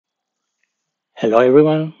Hello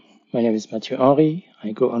everyone, my name is Mathieu Henry.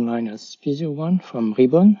 I go online as p01 from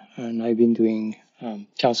Ribbon, and I've been doing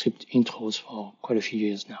JavaScript intros for quite a few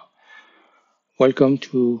years now. Welcome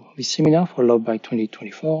to this seminar for Lovebyte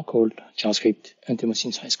 2024 called JavaScript and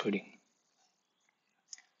Demoscene Sizecoding.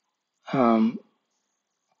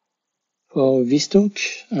 For this talk,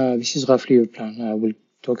 this is roughly a plan. I will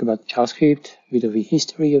talk about JavaScript, a bit of the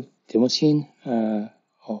history of Demoscene,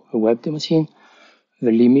 or the web Demoscene,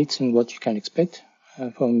 the limits and what you can expect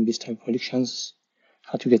from this type of predictions,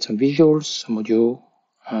 how to get some visuals, some audio,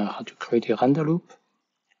 how to create a render loop,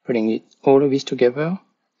 putting all of this together.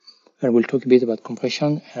 And we'll talk a bit about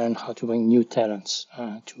compression and how to bring new talents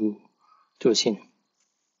to a scene.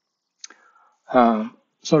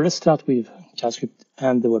 So let's start with JavaScript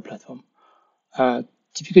and the web platform.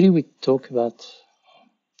 Typically, we talk about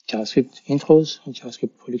JavaScript intros and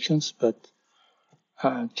JavaScript predictions, but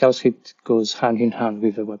JavaScript goes hand in hand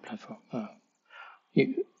with the web platform.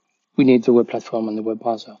 We need the web platform and the web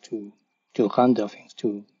browser to render things,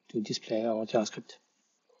 to display our JavaScript.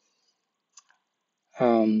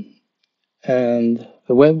 And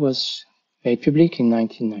the web was made public in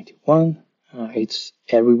 1991. It's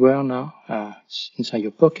everywhere now. It's inside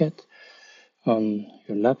your pocket, on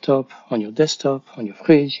your laptop, on your desktop, on your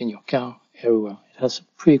fridge, in your car, everywhere. It has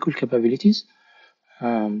pretty cool capabilities.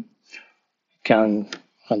 It can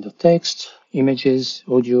render text, images,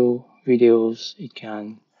 audio, videos. It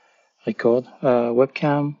can record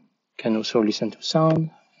webcam, can also listen to sound,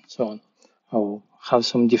 and so on, or have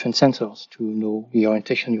some different sensors to know the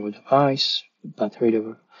orientation of your device, battery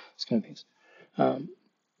level, these kind of things.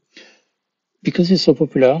 Because it's so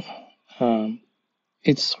popular,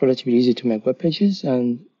 it's relatively easy to make web pages,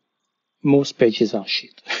 and most pages are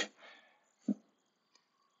shit.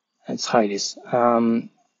 Let's try this.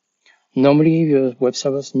 Normally, the web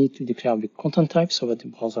servers need to declare the content type so that the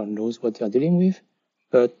browser knows what they're dealing with,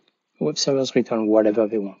 but web servers return whatever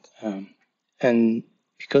they want. And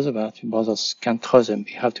because of that, the browsers can't trust them.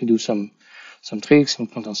 They have to do some tricks, some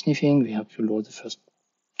content sniffing. They have to load the first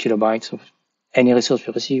kilobytes of any resource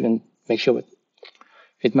we receive and make sure that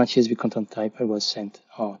it matches the content type that was sent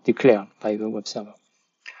or declared by the web server.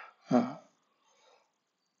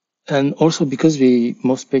 And also because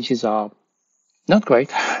most pages are not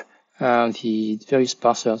great, the various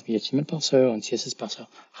parsers, the HTML parser and CSS parser,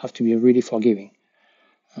 have to be really forgiving.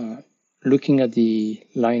 Looking at the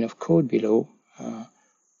line of code below,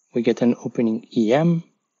 we get an opening EM,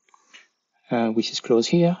 which is closed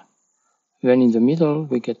here. Then in the middle,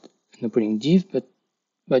 we get an opening div,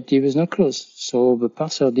 but div is not closed. So the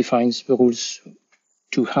parser defines the rules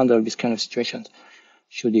to handle this kind of situations.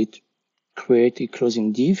 Should it create a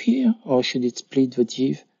closing div here, or should it split the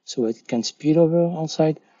div so that it can spill over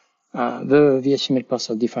outside? The HTML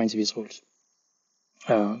parser defines these rules.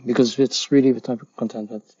 Because it's really the type of content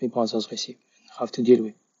that the browsers receive and have to deal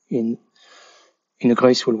with in a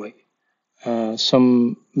graceful way. The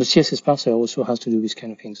CSS parser also has to do these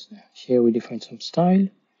kind of things. Here we define some style,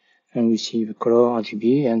 and we see the color,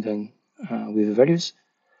 RGB, and then with the values.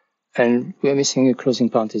 And we are missing a closing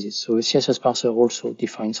parenthesis. So the CSS parser also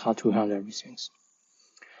defines how to handle these things.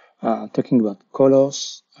 Talking about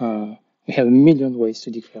colors, we have a million ways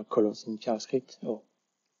to declare colors in JavaScript or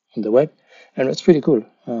on the web, and that's pretty cool.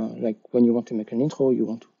 Like when you want to make an intro, you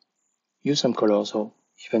want to use some colors or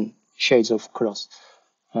even shades of colors.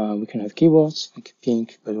 We can have keywords like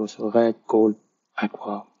pink, but also red, gold,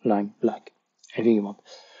 aqua, lime, black, anything you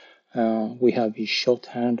want. We have the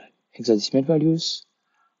shorthand hexadecimal values,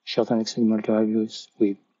 shorthand hexadecimal values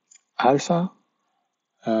with alpha,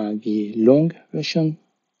 the long version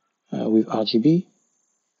with RGB,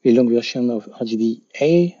 the long version of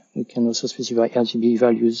RGB-A. We can also specify RGB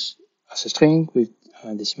values as a string with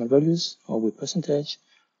decimal values or with percentage,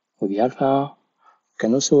 with the alpha. We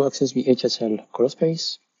can also access the HSL color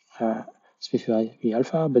space, specify the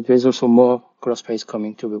alpha, but there's also more color space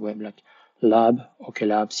coming to the web, like lab, OK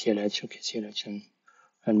lab, CLH, OK CLH,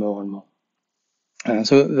 and more and more.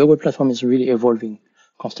 So the web platform is really evolving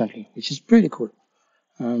constantly, which is pretty cool.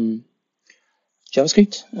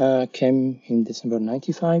 JavaScript came in December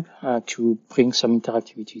 95 to bring some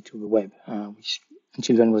interactivity to the web, which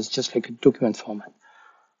until then was just like a document format.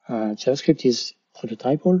 JavaScript is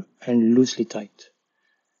prototypal and loosely typed.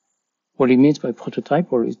 What it means by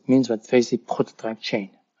prototypal, it means that there is a prototype chain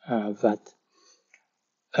that,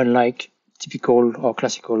 unlike typical or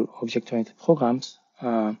classical object-oriented programs,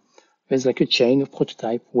 there's like a chain of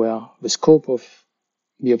prototype where the scope of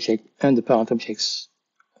the object and the parent objects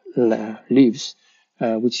lives,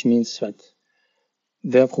 which means that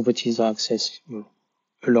their properties are accessible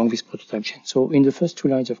along this prototype chain. So in the first two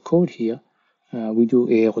lines of code here, we do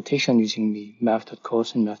a rotation using the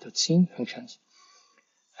math.cos and math.scene functions.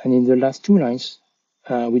 And in the last two lines,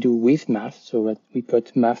 we do with math, so that we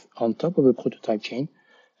put math on top of the prototype chain,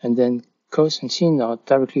 and then cos and scene are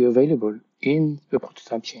directly available in the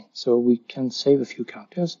prototype chain. So we can save a few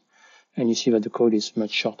characters, and you see that the code is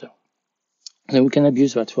much shorter. And we can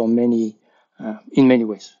abuse that for many, in many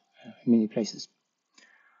ways, in many places.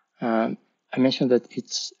 I mentioned that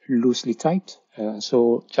it's loosely typed,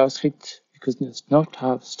 so JavaScript, because it does not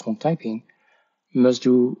have strong typing, must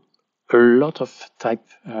do a lot of type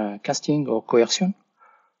casting or coercion.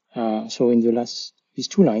 So in these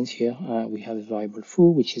two lines here, we have a variable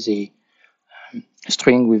foo, which is a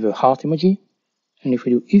string with a heart emoji. And if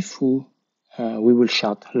we do if foo, we will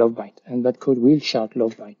shout Lovebyte. And that code will shout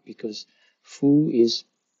Lovebyte because foo is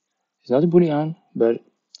not a boolean, but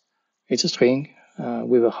it's a string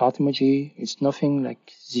with a heart emoji. It's nothing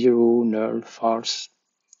like zero, null, false,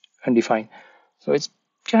 undefined. So it's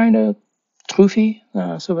kind of truthy,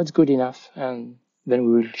 so that's good enough. And then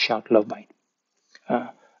we will shout Lovebyte.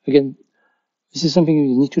 Again, this is something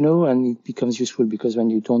you need to know, and it becomes useful because when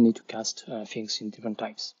you don't need to cast things in different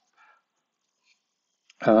types.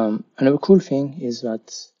 Another cool thing is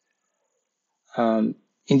that in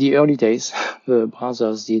the early days, the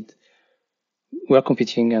browsers were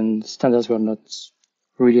competing and standards were not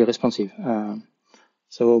really responsive.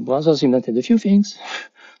 So browsers invented a few things,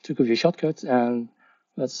 took a few shortcuts, and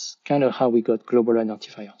that's kind of how we got global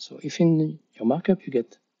identifier. So if in your markup you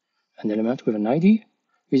get an element with an ID,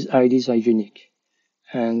 these IDs are unique.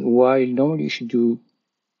 And while normally you should do,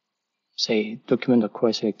 say,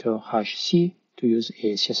 document.querySelector -c to use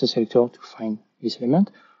a CSS selector to find this element,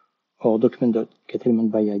 or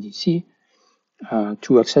document.getElementById C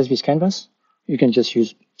to access this canvas, you can just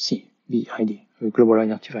use C, the ID, a global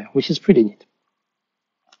identifier, which is pretty neat.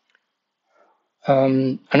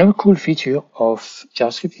 Another cool feature of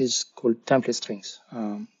JavaScript is called template strings.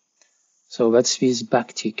 So that's these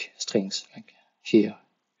backtick strings, like here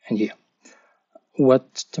and here.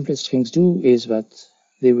 What template strings do is that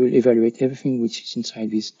they will evaluate everything which is inside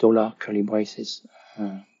this $curly braces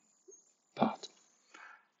part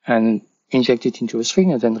and inject it into a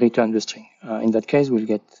string and then return the string. In that case, we'll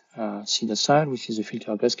get c.style, which is a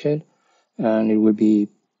filter grayscale, and it will be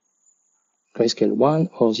grayscale 1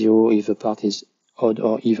 or 0 if the part is odd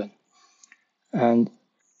or even. And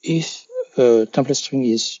if the template string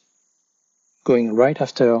is going right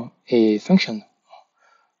after a function,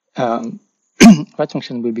 that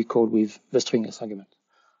function will be called with the string as argument.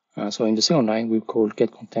 So in the second line, we'll call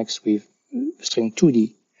getContext with string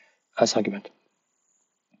 2d as argument.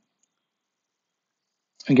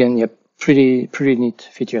 Again, yeah, pretty neat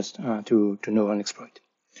features to know and exploit.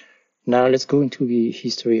 Now let's go into the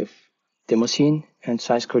history of Demoscene and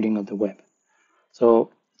Sizecoding on the web.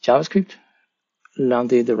 So JavaScript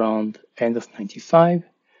landed around end of '95,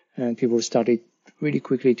 and people started really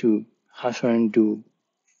quickly to have and do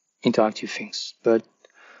interactive things. But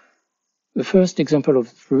the first example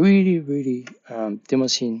of really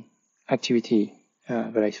Demoscene activity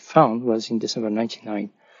that I found was in December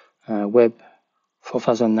 '99, Web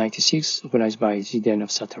 4096, organized by Zidane of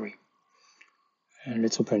Satari. And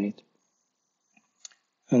let's open it.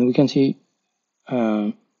 And we can see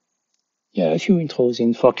a few intros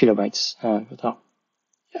in 4 kilobytes that are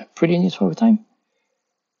pretty neat for the time.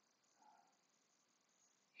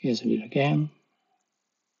 Here's a little game.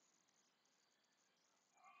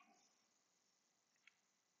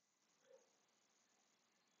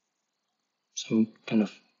 Some kind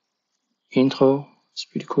of intro. It's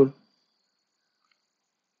pretty cool.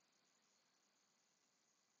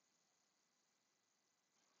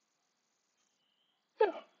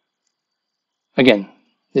 Again,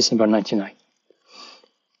 December '99.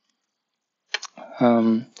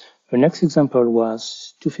 The next example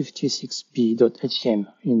was 256b.htm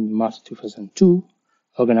in March 2002,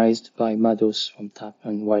 organized by Mados from TAP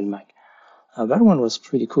and WildMag. That one was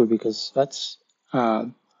pretty cool because that's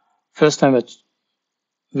first time that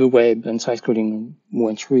the web and Sizecoding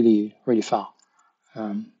went really far.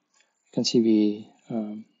 You can see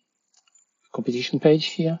the competition page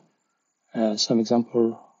here. Some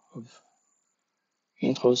example of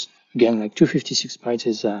intros. Again, like 256 bytes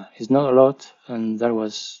is not a lot, and that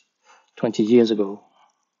was 20 years ago.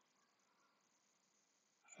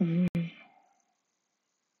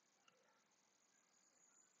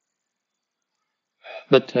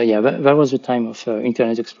 But yeah, that was the time of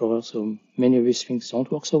Internet Explorer, so many of these things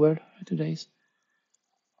don't work so well today.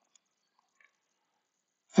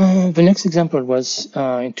 The next example was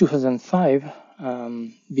in 2005,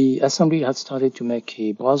 the assembly had started to make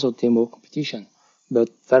a browser demo competition, but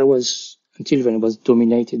that was, until then, it was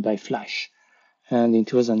dominated by Flash. And in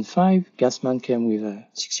 2005, Gassman came with a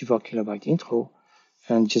 64 kilobyte intro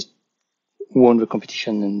and just won the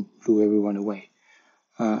competition and blew everyone away.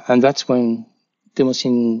 And that's when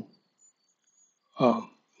Demoscene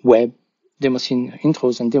web, Demoscene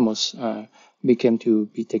intros and demos became to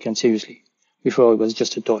be taken seriously. Before it was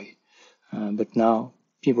just a toy, but now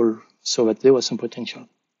people saw that there was some potential.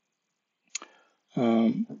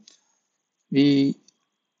 The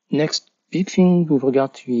next big thing with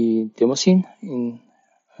regard to the Demoscene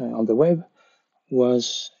on the web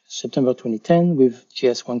was September 2010 with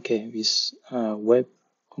JS1K, this web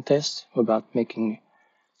contest about making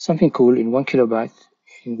something cool in 1 kilobyte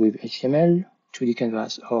with HTML, 2D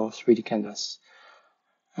canvas, or 3D canvas.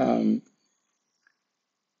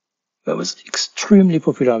 That was extremely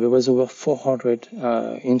popular. There was over 400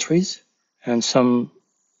 entries, and some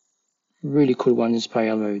really cool ones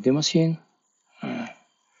inspired by Demoscene.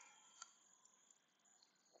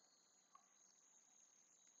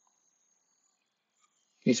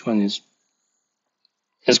 This one is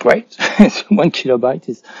great. 1 kilobyte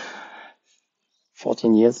is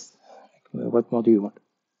 14 years. What more do you want?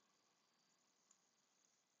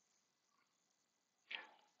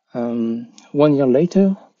 1 year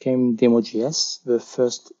later came Demo.js, the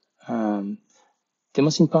first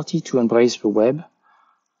Demoscene party to embrace the web.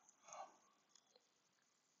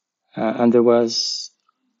 And there was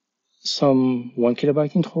some 1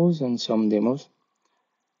 kilobyte intros and some demos.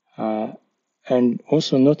 And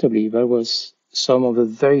also notably, there was some of the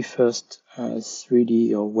very first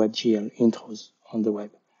 3D or WebGL intros on the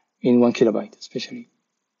web, in 1 kilobyte especially.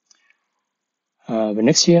 The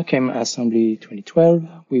next year came Assembly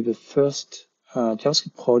 2012 with the first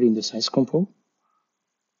JavaScript prod in the size compo.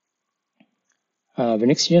 The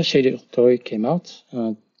next year, ShaderToy came out.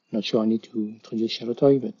 Not sure I need to introduce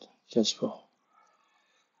ShaderToy, but just for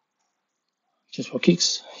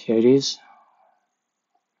kicks, here it is.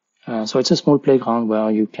 So it's a small playground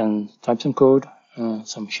where you can type some code,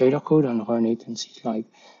 some shader code, and run it and see it live.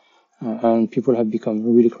 And people have become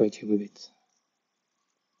really creative with it.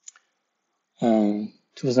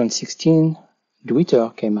 2016, Twitter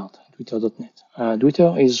came out, Twitter.net.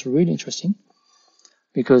 Twitter is really interesting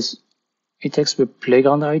because it takes the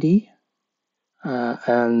playground ID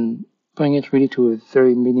and bring it really to a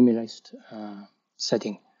very minimalist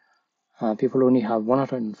setting. People only have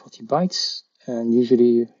 140 bytes, and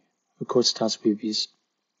usually the code starts with these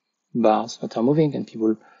bars that are moving, and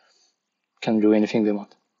people can do anything they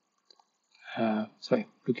want. Sorry,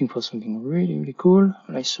 looking for something really, really cool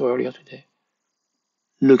I saw earlier today.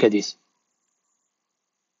 Look at this.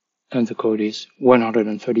 And the code is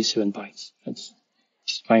 137 bytes. That's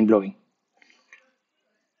just mind-blowing.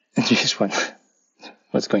 And this one,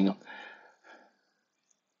 what's going on?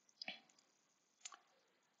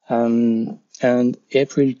 And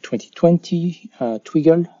April 2020,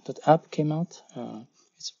 Twiggle.app came out.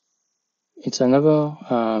 It's another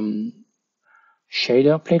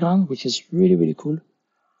shader playground, which is really, really cool.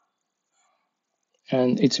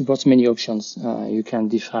 And it supports many options. You can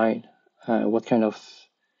define what kind of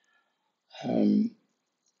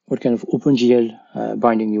OpenGL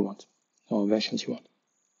binding you want, or versions you want.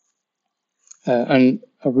 And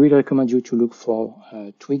I really recommend you to look for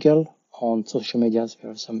Twiggle on social medias.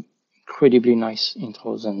 There are some incredibly nice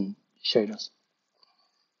intros and shaders.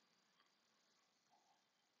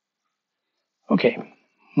 Okay,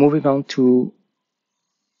 moving on to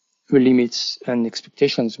the limits and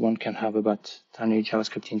expectations one can have about tiny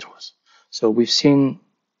JavaScript intros. So we've seen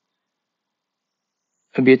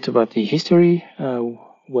a bit about the history,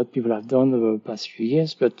 what people have done over the past few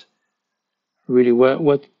years, but really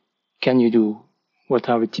what can you do? What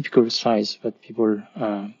are the typical size that people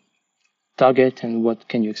target, and what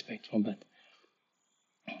can you expect from that?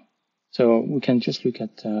 So we can just look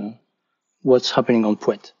at what's happening on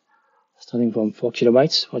Poet, starting from 4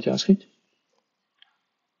 kilobytes for JavaScript.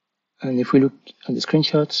 And if we look at the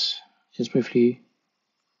screenshots, just briefly,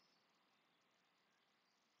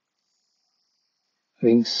 I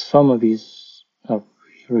think some of these are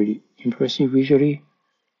really impressive visually.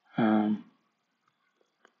 Look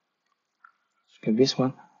at this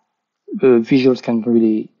one. The visuals can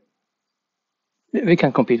really, they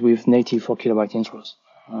can compete with native 4 kilobyte intros.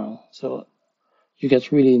 So you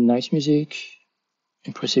get really nice music,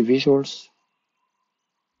 impressive visuals.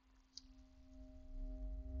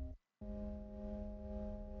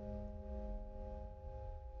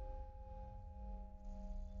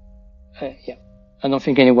 Yeah, I don't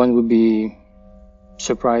think anyone would be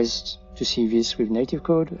surprised to see this with native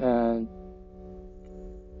code.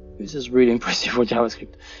 This is really impressive for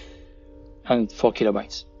JavaScript, and 4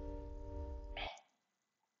 kilobytes.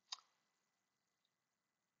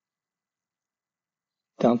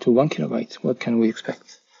 down to 1 kilobyte. What can we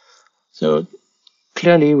expect? So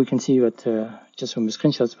clearly we can see that just from the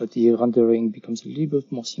screenshots that the rendering becomes a little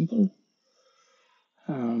bit more simple.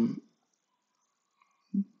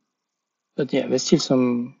 But yeah, there's still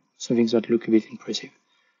some things that look a bit impressive.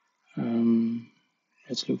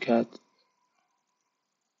 Let's look at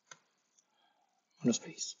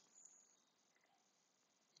monospace.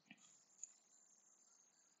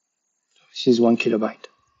 This is 1 kilobyte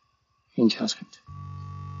in JavaScript.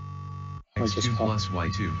 X2 plus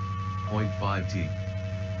Y2, 0.5T.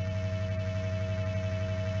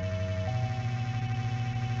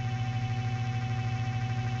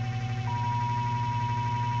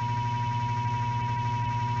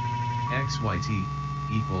 XYT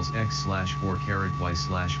equals X slash 4 caret Y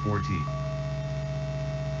slash 4T.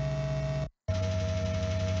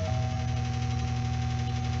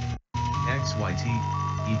 XYT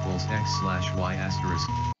equals X slash Y asterisk.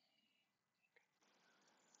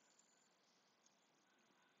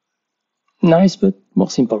 Nice, but more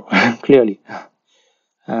simple, clearly.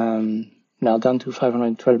 Now down to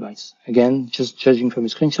 512 bytes. Again, just judging from a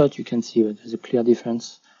screenshot, you can see that there's a clear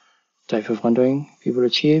difference type of rendering people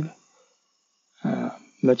achieve.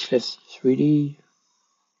 Much less 3D,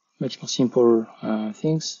 much more simple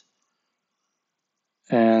things.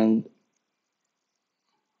 And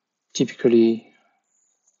typically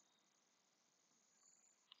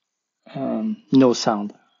no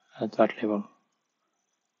sound at that level.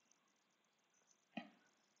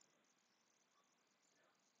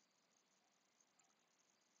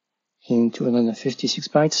 In 256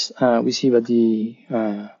 bytes, we see that the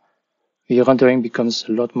rendering becomes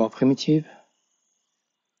a lot more primitive.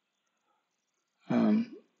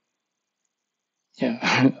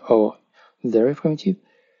 Or very primitive.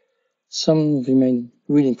 Some remain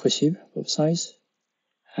really impressive of size,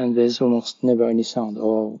 and there's almost never any sound,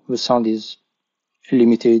 or the sound is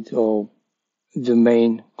limited or the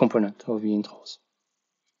main component of the intros.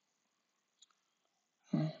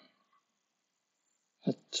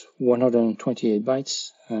 At 128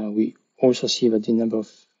 bytes, we also see that the number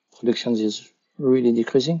of productions is really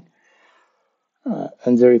decreasing,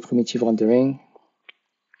 and very primitive rendering.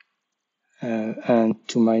 And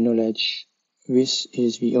to my knowledge, this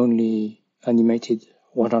is the only animated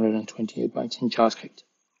 128 bytes in JavaScript.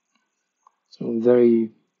 So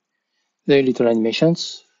very little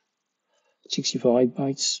animations, 64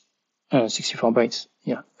 bytes,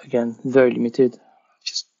 yeah, again, very limited,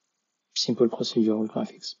 just simple procedural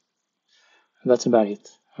graphics. That's about it.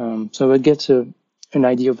 So that gets an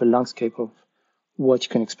idea of the landscape of what you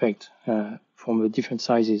can expect from the different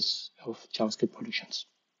sizes of JavaScript productions.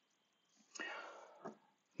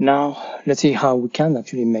 Now, let's see how we can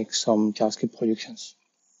actually make some JavaScript productions.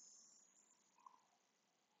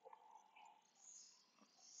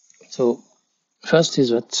 So first is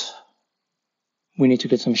that we need to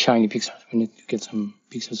get some shiny pixels. We need to get some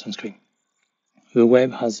pixels on screen. The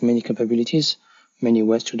web has many capabilities, many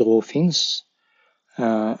ways to draw things,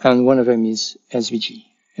 and one of them is SVG.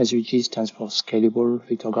 SVG stands for Scalable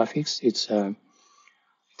Vector Graphics. It's a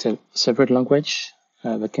separate language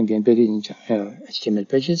that can be embedded in HTML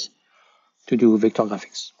pages to do vector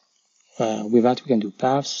graphics. With that, we can do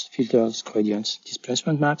paths, filters, gradients,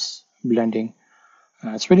 displacement maps, blending.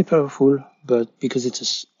 It's really powerful, but because it's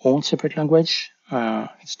its own separate language,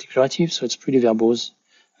 it's declarative, so it's pretty verbose,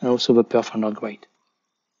 and also the perf are not great.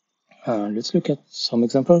 Let's look at some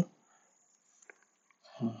example.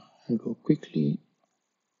 I'll go quickly.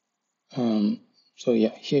 So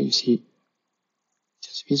yeah, here you see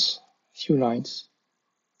just these few lines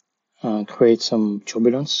create some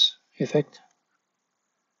turbulence effect.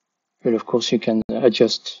 But of course, you can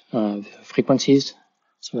adjust the frequencies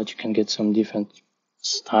so that you can get some different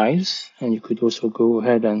styles, and you could also go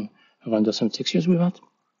ahead and render some textures with that.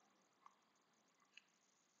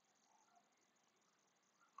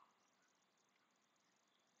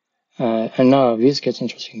 And now this gets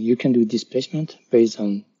interesting. You can do displacement based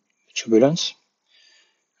on turbulence.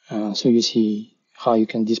 So you see how you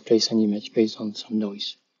can displace an image based on some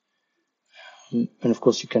noise. And of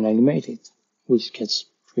course, you can animate it, which gets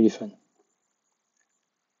pretty fun.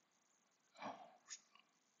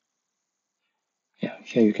 Yeah,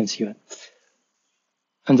 here you can see that.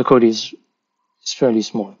 And the code is fairly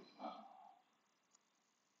small.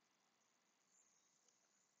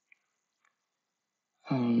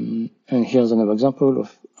 And here's another example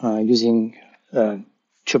of using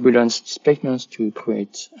turbulence displacements to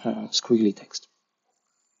create squiggly text.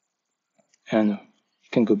 And you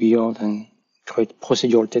can go beyond and create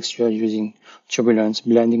procedural texture using turbulence,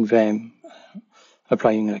 blending them,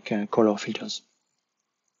 applying color filters.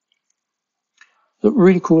 So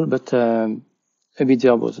really cool, but a bit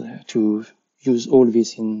verbose to use all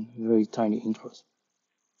this in very tiny intros.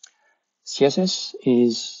 CSS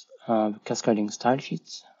is cascading style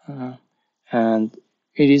sheets, and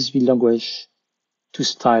it is the language to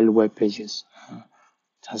style web pages.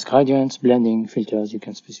 It has gradients, blending, filters. You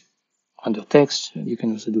can specify under text. You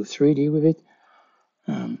can also do 3D with it.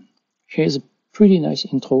 Here's a pretty nice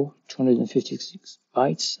intro, 256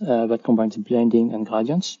 bytes that combines blending and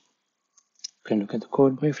gradients. You can look at the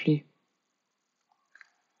code briefly.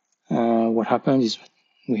 What happens is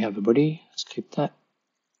we have a body, a script tag.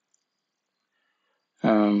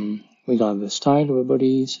 We grab the style of the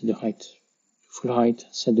body, set the height to full height,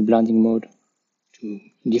 set the blending mode to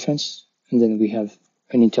defense, and then we have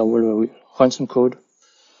an interval where we run some code,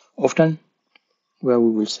 often where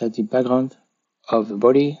we will set the background of the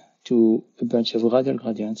body to a bunch of radial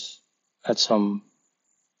gradients at some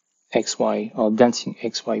XY or dancing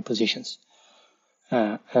XY positions.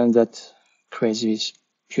 And that creates these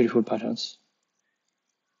beautiful patterns.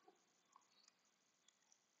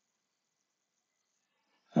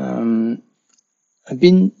 I've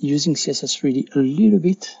been using CSS3D a little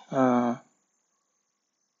bit,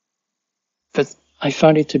 but I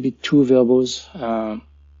found it a bit too verbose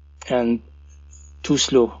and too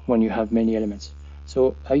slow when you have many elements.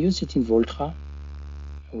 So I use it in Voltra.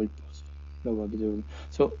 I will lower a bit.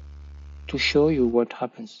 So to show you what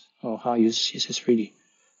happens or how I use CSS3D,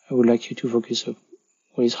 I would like you to focus on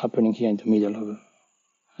what is happening here in the middle of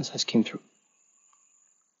as I skim through.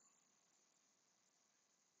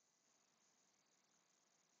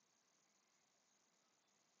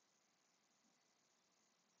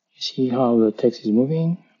 You see how the text is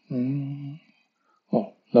moving?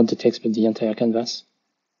 Oh, not the text, but the entire canvas.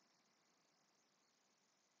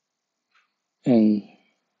 And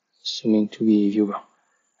zooming to the viewer.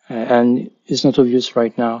 And it's not obvious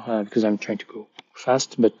right now because I'm trying to go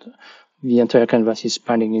fast, but the entire canvas is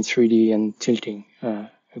spanning in 3D and tilting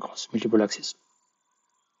across multiple axes.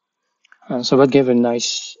 So that gave a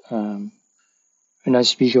nice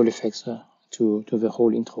visual effects to the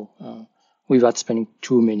whole intro without spending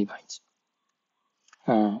too many bytes.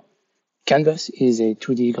 Canvas is a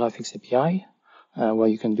 2D graphics API where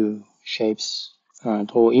you can do shapes,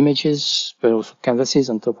 draw images, but also canvases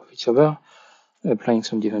on top of each other, applying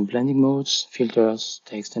some different blending modes, filters,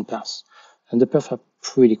 text, and paths. And the paths are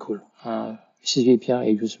pretty cool. This is the API I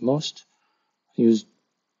use most. I use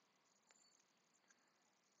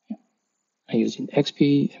in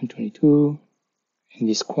XP, M22, in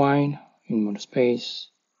this Quine, in Monospace,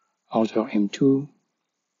 Outer M2,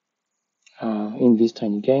 in this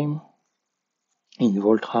tiny game, in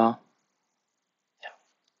Voltra.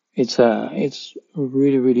 It's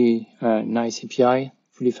really, really nice API,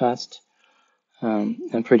 pretty fast,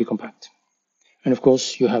 and pretty compact. And of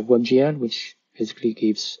course, you have WebGL, which basically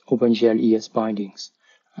gives OpenGL ES bindings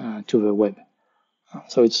to the web.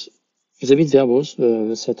 So it's a bit verbose,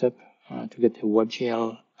 the setup to get the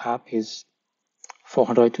WebGL app is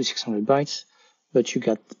 400 to 600 bytes, but you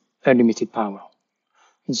get unlimited power.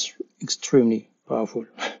 It's extremely powerful.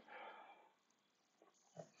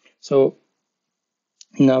 So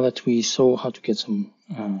now that we saw how to get some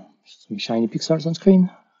shiny pixels on screen,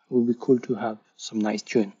 it would be cool to have some nice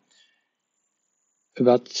tune.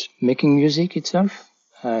 About making music itself,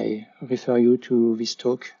 I refer you to this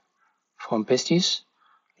talk from Pestis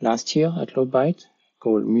last year at Lovebyte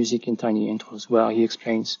called Music in Tiny Intros, where he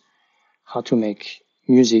explains how to make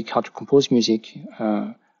music, how to compose music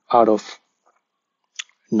out of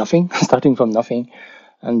nothing, starting from nothing,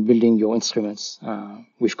 and building your instruments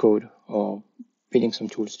with code or building some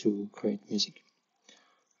tools to create music.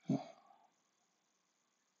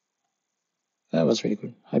 That was really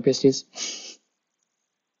cool. Hi, Pestis.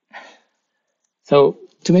 So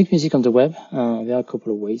to make music on the web, there are a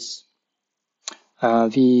couple of ways.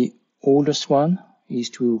 The oldest one is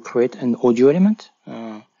to create an audio element.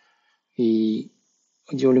 The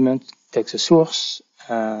audio element takes a source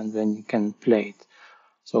and then you can play it.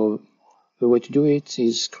 So the way to do it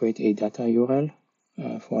is create a data URL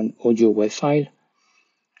for an audio web file,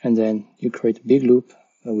 and then you create a big loop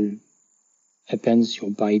that will append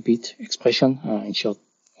your byte expression, in short,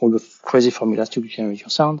 all the crazy formulas to generate your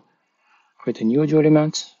sound. Create a new audio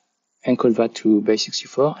element, encode that to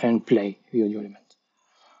base64, and play the audio element.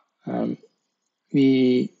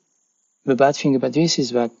 The bad thing about this is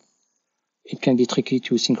that it can be tricky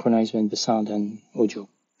to synchronize when the sound and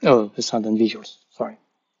the sound and visuals, sorry.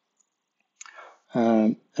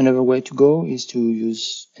 Another way to go is to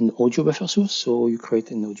use an audio buffer source. So you create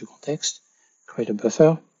an audio context, create a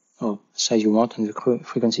buffer, or size you want and the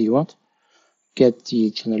frequency you want, get the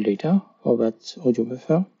channel data of that audio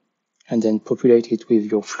buffer, and then populate it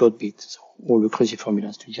with your float bit, so all the crazy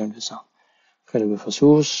formulas to generate the sound. Create a buffer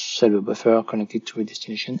source, set a buffer, connect it to a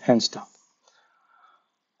destination, and start.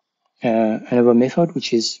 Another method,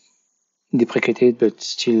 which is deprecated but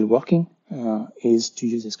still working, is to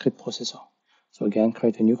use a script processor. So again,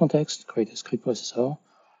 create a new context, create a script processor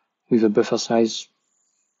with a buffer size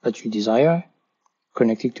that you desire,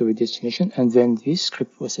 connect it to a destination, and then this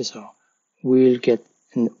script processor will get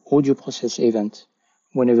an audio process event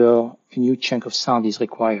whenever a new chunk of sound is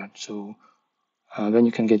required. So then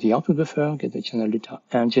you can get the output buffer, get the channel data,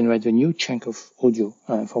 and generate the new chunk of audio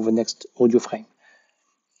for the next audio frame.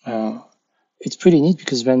 It's pretty neat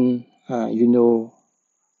because then you know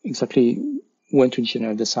exactly when to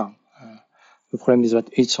generate the sound. The problem is that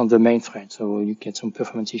it's on the main thread, so you get some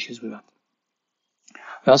performance issues with that.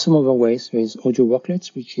 There are some other ways. There is audio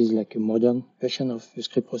worklets, which is like a modern version of the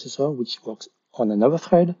script processor, which works on another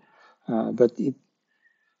thread. But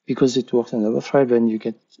because it works on another thread, then you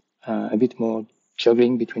get a bit more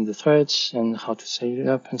juggling between the threads and how to set it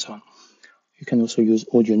up and so on. You can also use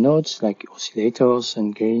audio nodes like oscillators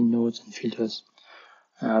and gain nodes and filters.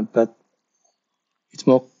 But it's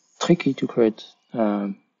more tricky to create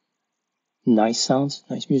nice sounds,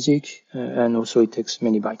 nice music, and also it takes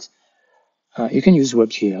many bytes. You can use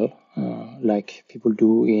WebGL, like people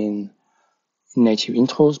do in native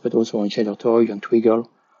intros, but also on ShaderToy and Twiggle,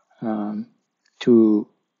 to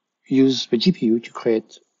use the GPU to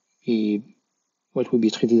create what would be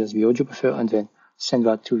treated as the audio buffer and then send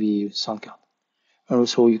that to the sound card. And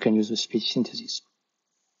also you can use the speech synthesis.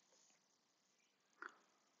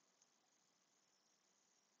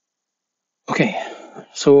 Okay,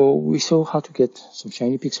 so we saw how to get some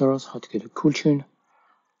shiny pixels, how to get a cool tune,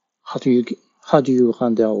 how do you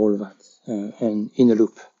render all of that and in a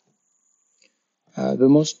loop. The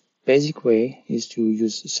most basic way is to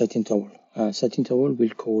use setInterval. SetInterval will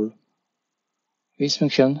call this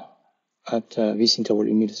function at this interval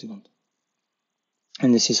in milliseconds.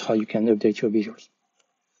 And this is how you can update your visuals.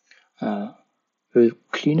 The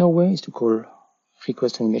cleaner way is to call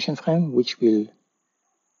request animation frame, which will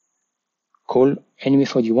call any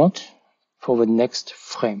method you want for the next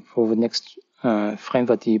frame, frame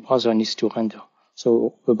that the browser needs to render.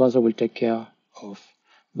 So the browser will take care of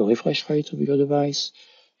the refresh rate of your device,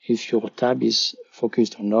 if your tab is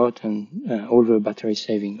focused or not, and all the battery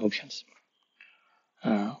saving options,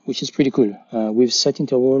 which is pretty cool. With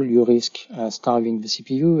setInterval, you risk starving the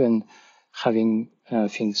CPU and having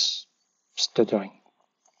things stuttering.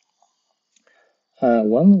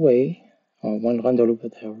 One render loop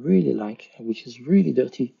that I really like, which is really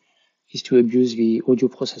dirty, is to abuse the audio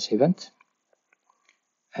process event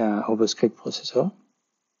of a script processor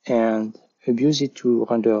and abuse it to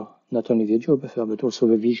render not only the audio buffer but also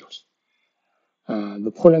the visuals.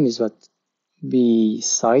 The problem is that the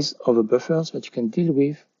size of the buffers that you can deal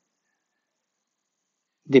with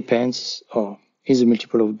depends or is a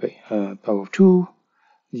multiple of power of 2.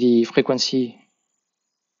 The frequency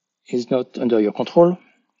is not under your control.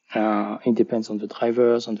 It depends on the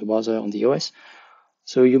drivers, on the browser, on the OS.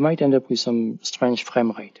 So you might end up with some strange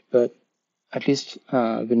frame rate, but at least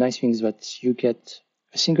the nice thing is that you get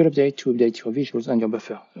a single update to update your visuals and your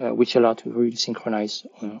buffer, which allow to really synchronize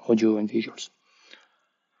audio and visuals.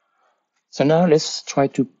 So now let's try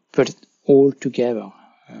to put it all together.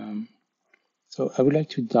 So I would like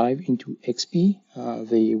to dive into XP,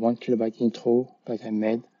 the 1 kilobyte intro that I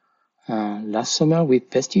made last summer with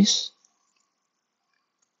Pestis.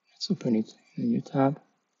 Let's open it in a new tab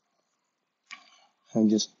and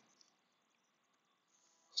just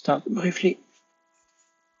start briefly.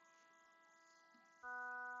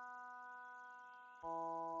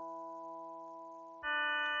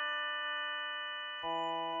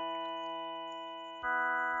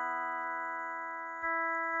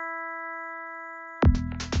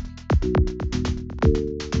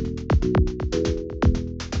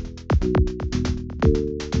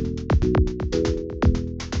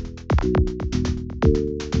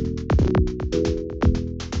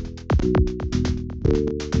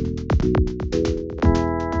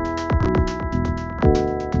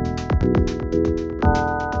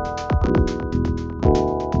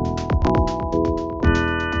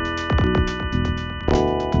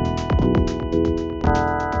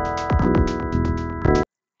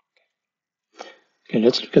 Okay,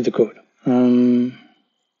 let's look at the code. Okay,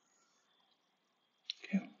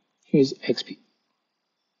 here's XP.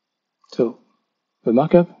 So the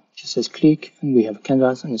markup just says click, and we have a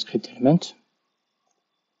canvas and a script element.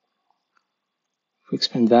 If we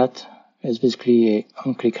expand that, it's basically a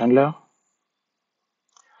on-click handler.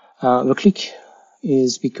 The click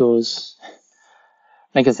is because,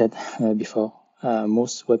 like I said before,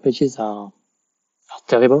 most web pages are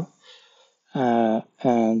terrible,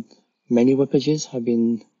 and many web pages have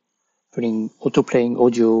been putting auto-playing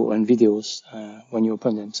audio and videos when you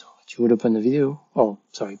open them. So you would open a video,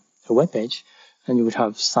 a web page, and you would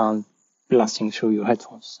have sound blasting through your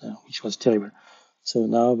headphones, which was terrible. So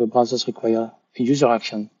now the browsers require a user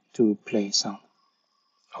action to play sound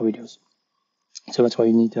or videos. So that's why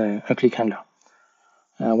you need a click handler.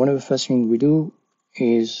 One of the first things we do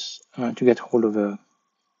is to get hold of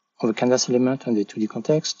a canvas element and the 2D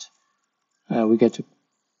context. We get a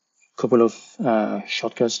couple of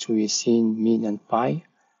shortcuts to the scene, min, and pi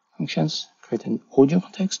functions. Create an audio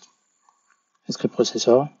context, a script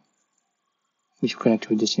processor, which we connect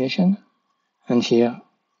to a destination, and here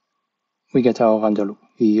we get our render loop,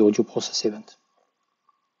 the audio process event.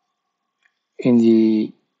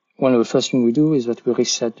 One of the first things we do is that we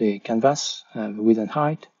reset the canvas, the width and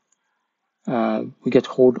height. We get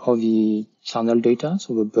hold of the channel data,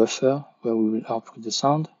 so the buffer where we will output the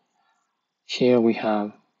sound. Here we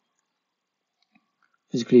have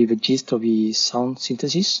basically the gist of the sound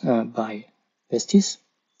synthesis by Vestis.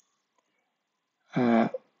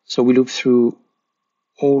 So we loop through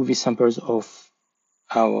all the samples of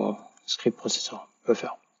our script processor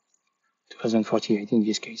buffer, 2048 in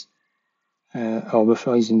this case. Our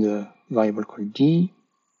buffer is in the variable called G,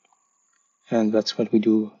 and that's what we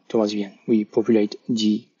do towards the end. We populate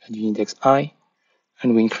G at the index I,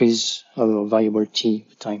 and we increase our variable T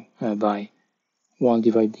time by 1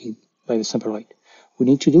 divided by the sample rate. We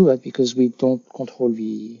need to do that because we don't control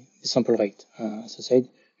the sample rate. As I said,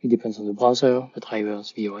 it depends on the browser, the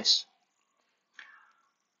drivers, the OS.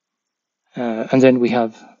 And then we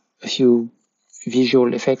have a few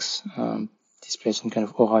visual effects, display some kind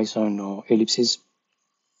of horizon or ellipses.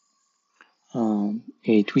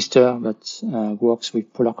 A twister that works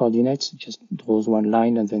with polar coordinates, just draws one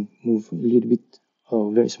line and then move a little bit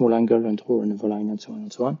or very small angle and draw another line and so on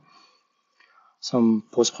and so on. Some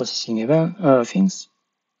post-processing event things.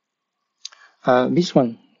 This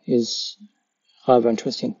one is rather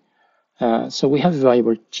interesting. So we have the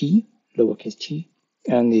variable t, lowercase t,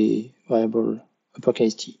 and the variable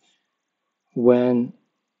uppercase t. When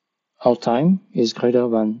our time is greater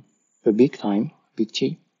than the big time, big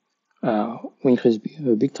T, we increase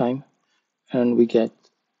the big time, and we get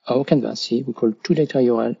our canvas. See, we call toData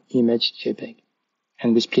URL image JPEG,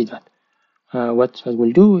 and we split that. What that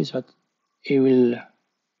will do is that it will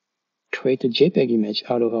create a JPEG image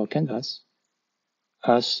out of our canvas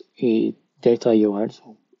as a data URL,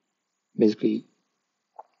 so basically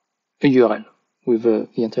a URL with the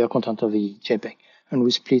entire content of the JPEG, and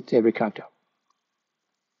we split every character.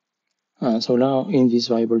 So now in this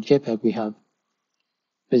variable JPEG, we have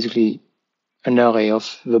basically an array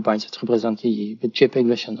of the bytes that represent the JPEG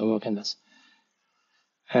version of our canvas.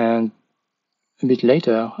 And a bit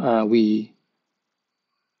later, we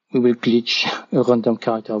will glitch a random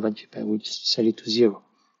character of that JPEG, which set it to 0.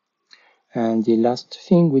 And the last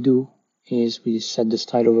thing we do is we set the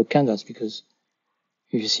style of the canvas, because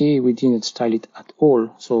if you see, we didn't style it at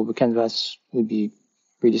all, so the canvas would be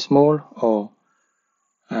really small or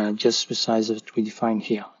just the size that we define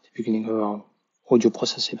here at the beginning of our audio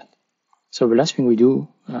process event. So the last thing we do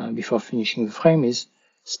before finishing the frame is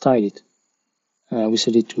style it. We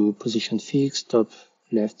set it to position fixed, top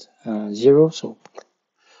left 0, so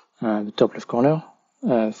the top left corner,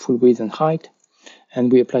 full width and height, and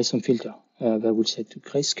we apply some filter that will set to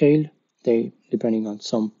grayscale, depending on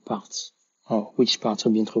some parts or which parts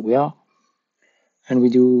of the intro we are. And we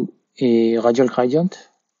do a radial gradient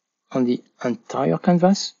on the entire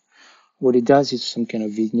canvas. What it does is some kind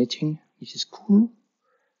of vignetting, which is cool.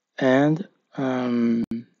 And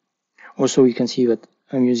also you can see that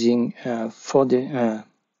I'm using 4 digits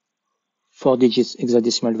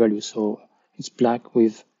hexadecimal value, so it's black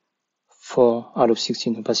with 4 out of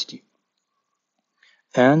 16 opacity.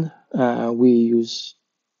 And we use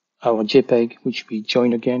our JPEG, which we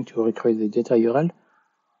join again to recreate the data URL.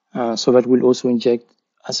 So that will also inject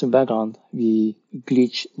as a background the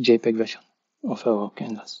glitch JPEG version of our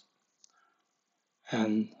canvas.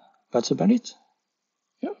 And that's about it.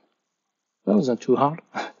 Yeah, that wasn't too hard.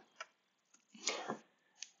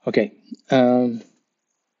 Okay,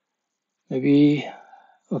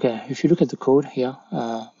 if you look at the code here,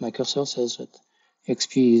 my cursor says that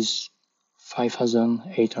XP is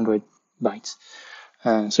 5,800 bytes.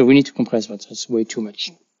 So we need to compress that. That's way too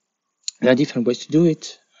much. There are different ways to do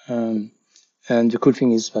it. And the cool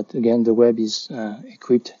thing is that, again, the web is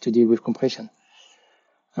equipped to deal with compression.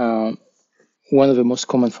 One of the most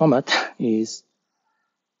common formats is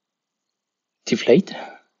deflate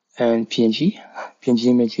and PNG. PNG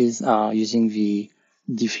images are using the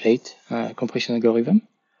deflate compression algorithm,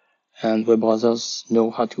 and web browsers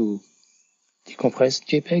know how to decompress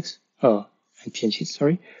JPEGs, and PNGs,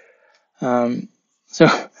 sorry. So,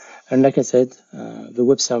 and like I said, the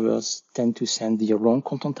web servers tend to send the wrong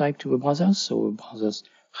content type to the browsers, so browsers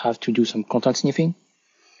have to do some content sniffing,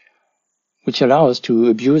 which allows us to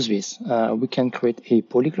abuse this. We can create a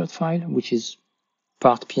polyglot file, which is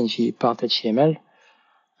part PNG, part HTML,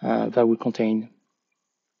 that will contain,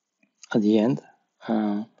 at the end,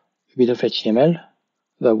 a bit of HTML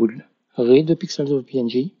that would read the pixels of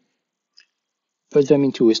PNG, put them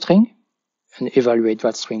into a string, and evaluate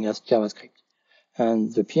that string as JavaScript.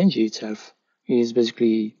 And the PNG itself is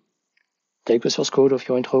basically take the source code of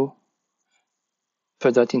your intro,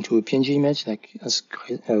 put that into a PNG image, like as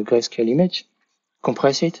a grayscale image,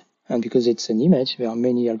 compress it, and because it's an image, there are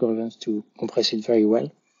many algorithms to compress it very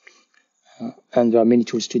well, and there are many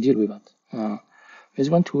tools to deal with that. There's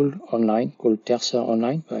one tool online called Tensor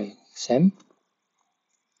Online by Sam,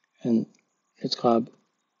 and let's grab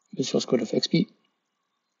the source code of XP,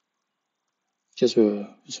 just the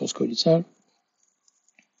source code itself,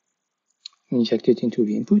 inject it into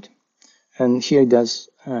the input, and here it does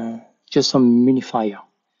just some minifier.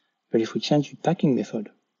 But if we change the packing method,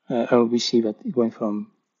 we see that it went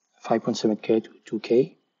from 5.7K to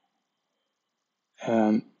 2K.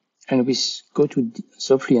 And we go to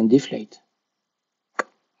softly and deflate,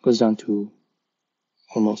 goes down to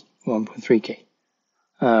almost 1.3K.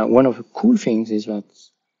 One of the cool things is that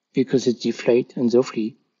because it's deflate and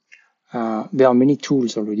softly, there are many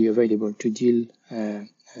tools already available to deal and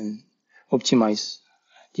optimize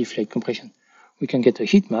deflate compression. We can get a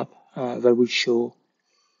heat map that will show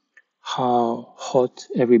how hot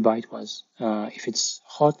every byte was. If it's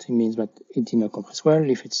hot, it means that it did not compress well.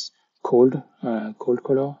 If it's cold, cold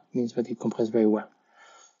color means that it compressed very well.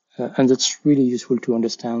 And that's really useful to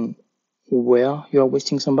understand where you are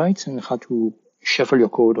wasting some bytes and how to shuffle your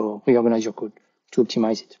code or reorganize your code to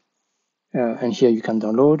optimize it. And here you can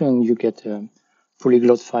download and you get a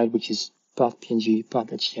polyglot file, which is part PNG, part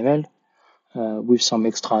HTML, with some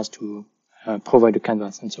extras to provide a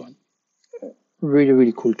canvas and so on. Really,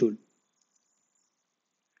 really cool tool.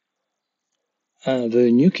 The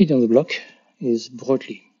new kid on the block is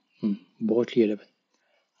Brotli, Brotli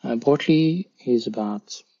 11. Brotli is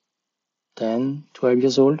about 10, 12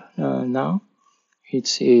 years old now.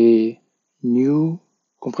 It's a new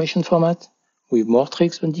compression format with more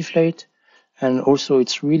tricks than deflate, and also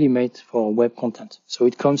it's really made for web content. So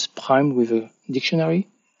it comes primed with a dictionary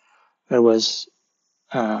that was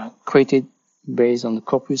created based on the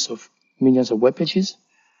corpus of millions of web pages,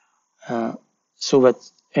 so that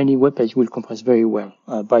any web page will compress very well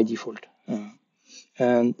by default.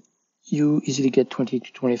 And you easily get 20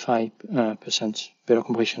 to 25% better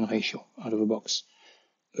compression ratio out of the box.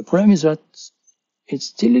 The problem is that it's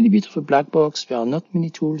still a little bit of a black box. There are not many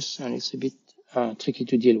tools, and it's a bit tricky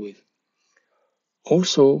to deal with.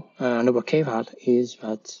 Also, another caveat is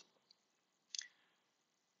that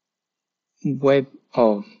web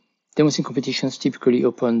or Demoscene competitions typically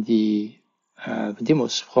open the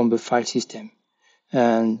demos from the file system.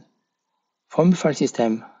 And from the file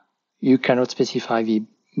system, you cannot specify the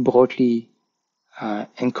Brotli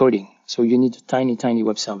encoding. So you need a tiny, tiny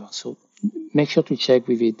web server. So make sure to check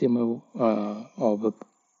with the demo or the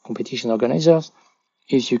competition organizers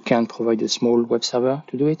if you can provide a small web server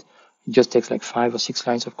to do it. It just takes like 5 or 6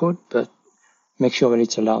 lines of code, but make sure that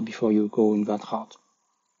it's allowed before you go in that route.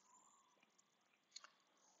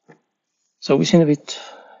 So we've seen a bit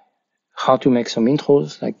how to make some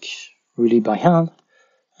intros, like really by hand.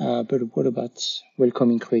 But what about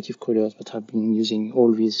welcoming creative coders that have been using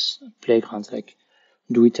all these playgrounds like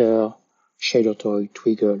Twitter, ShaderToy,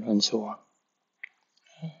 Twiggle, and so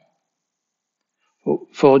on?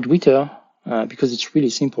 For Twitter, because it's really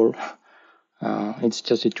simple, it's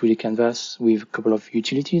just a 2D canvas with a couple of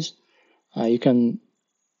utilities. You can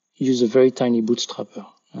use a very tiny bootstrapper.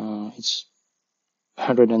 It's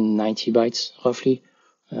 190 bytes roughly,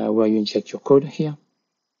 where you inject your code here.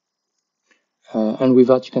 And with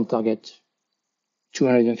that, you can target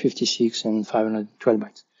 256 and 512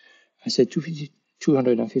 bytes. I said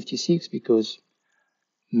 256 because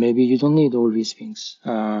maybe you don't need all these things,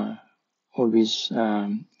 all these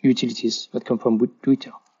utilities that come from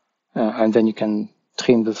Twitter, and then you can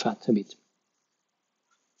trim the fat a bit.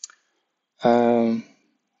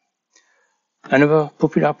 Another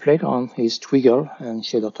popular playground is Twiggle and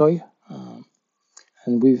ShaderToy,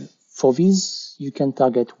 and for these you can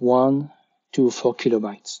target 1 to 4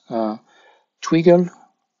 kilobytes. Twiggle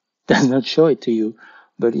does not show it to you,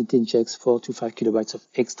 but it injects 4 to 5 kilobytes of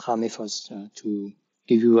extra methods to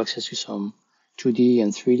give you access to some 2D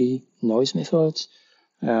and 3D noise methods,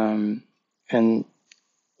 and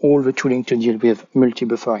all the tooling to deal with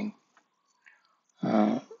multi-buffering.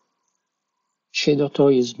 Shader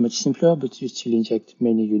toy is much simpler, but you still inject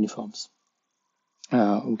many uniforms.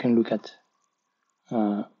 We can look at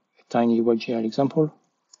a tiny WebGL example,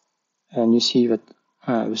 and you see that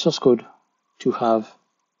the source code to have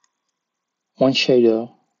one shader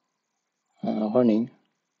running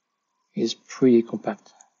is pretty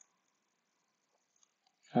compact.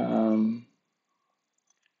 I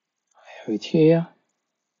have it here,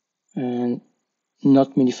 and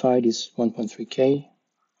not minified is 1.3K,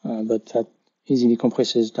 but that easily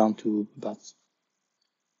compresses down to about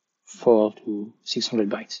 400 to 600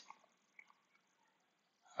 bytes.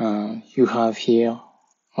 You have here,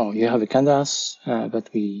 you have a canvas that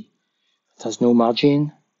has no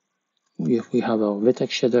margin. We have our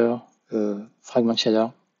vertex shader, fragment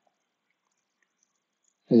shader,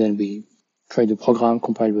 and then we create the program,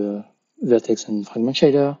 compile the vertex and fragment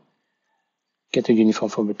shader, get a uniform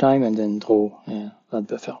for the time, and then draw that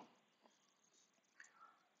buffer.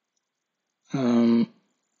 And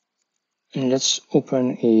let's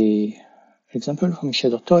open an example from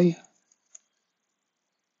shader toy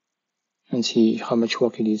and see how much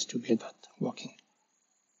work it is to get that working,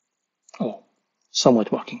 or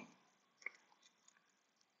somewhat working.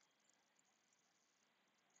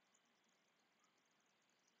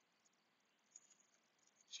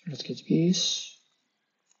 So let's get this.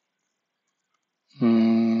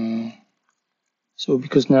 So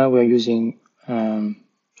because now we're using version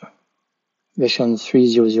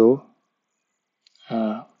 3.0,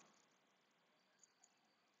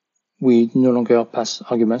 we no longer pass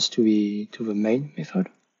arguments to the main method.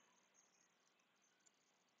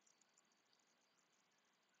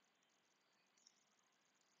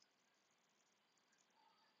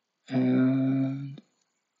 And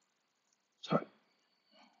sorry.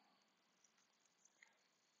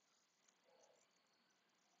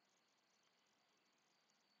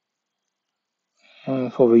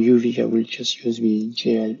 For the UV, I will just use the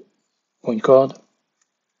JL point code.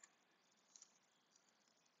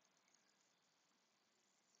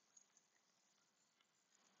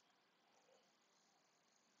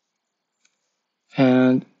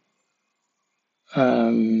 And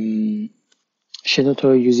shader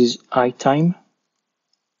toy uses iTime,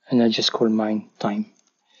 and I just call mine time.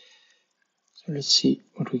 So let's see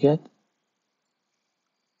what we get.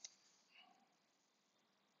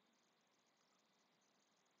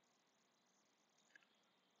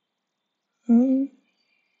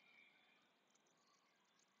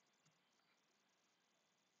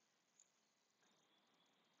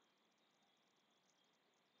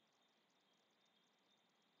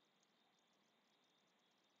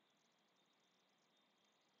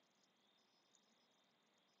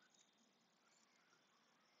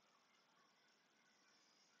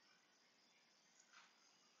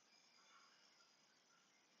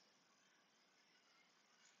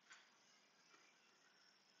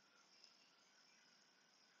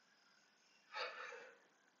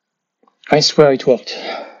 I swear it worked.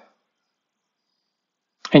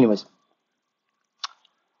 Anyways,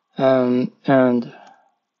 and an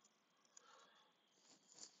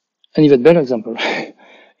even better example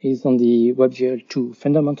is on the WebGL 2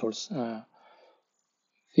 fundamentals.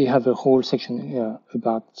 We have a whole section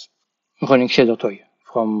about running shader toy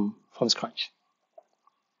from scratch.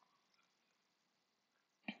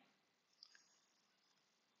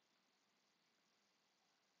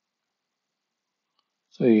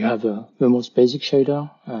 So you have the most basic shader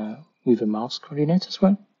with a mouse coordinate as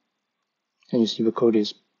well. And you see the code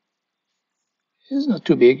is not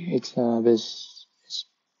too big. There's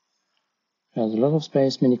a lot of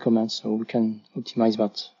space, many commands, so we can optimize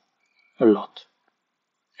that a lot.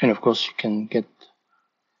 And of course, you can get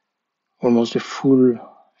almost a full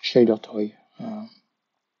shader toy, a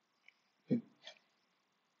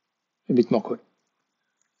bit more code.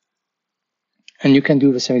 And you can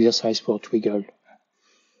do the same exercise for Twiggle.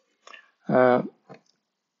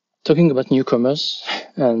 Talking about newcomers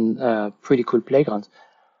and pretty cool playgrounds,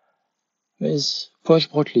 there's Push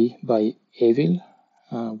Broadly by Evil,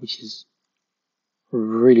 which is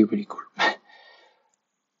really, really cool.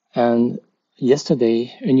 And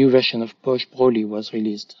yesterday, a new version of Push Broadly was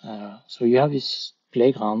released. So you have this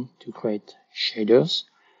playground to create shaders,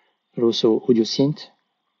 but also audio synth.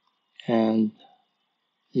 And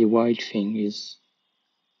the wild thing is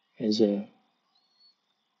a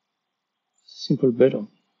simple button,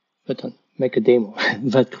 make a demo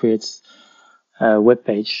that creates a web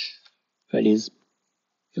page that is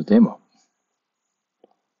your demo.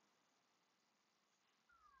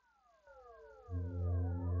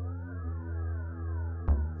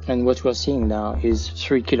 And what we're seeing now is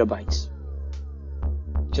 3 kilobytes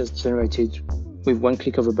just generated with one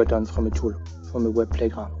click of a button from a tool, from a web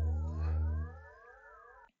playground.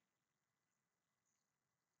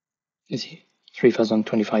 You see,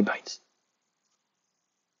 3025 bytes.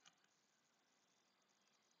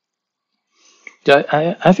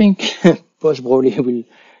 I think Bosch Broly will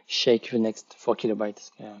shake the next 4 kilobyte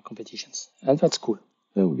competitions, and that's cool.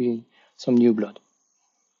 There will be some new blood.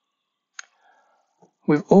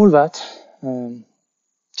 With all that,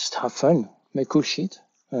 just have fun, make cool shit,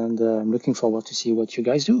 and I'm looking forward to see what you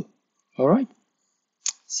guys do. All right,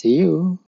 see you.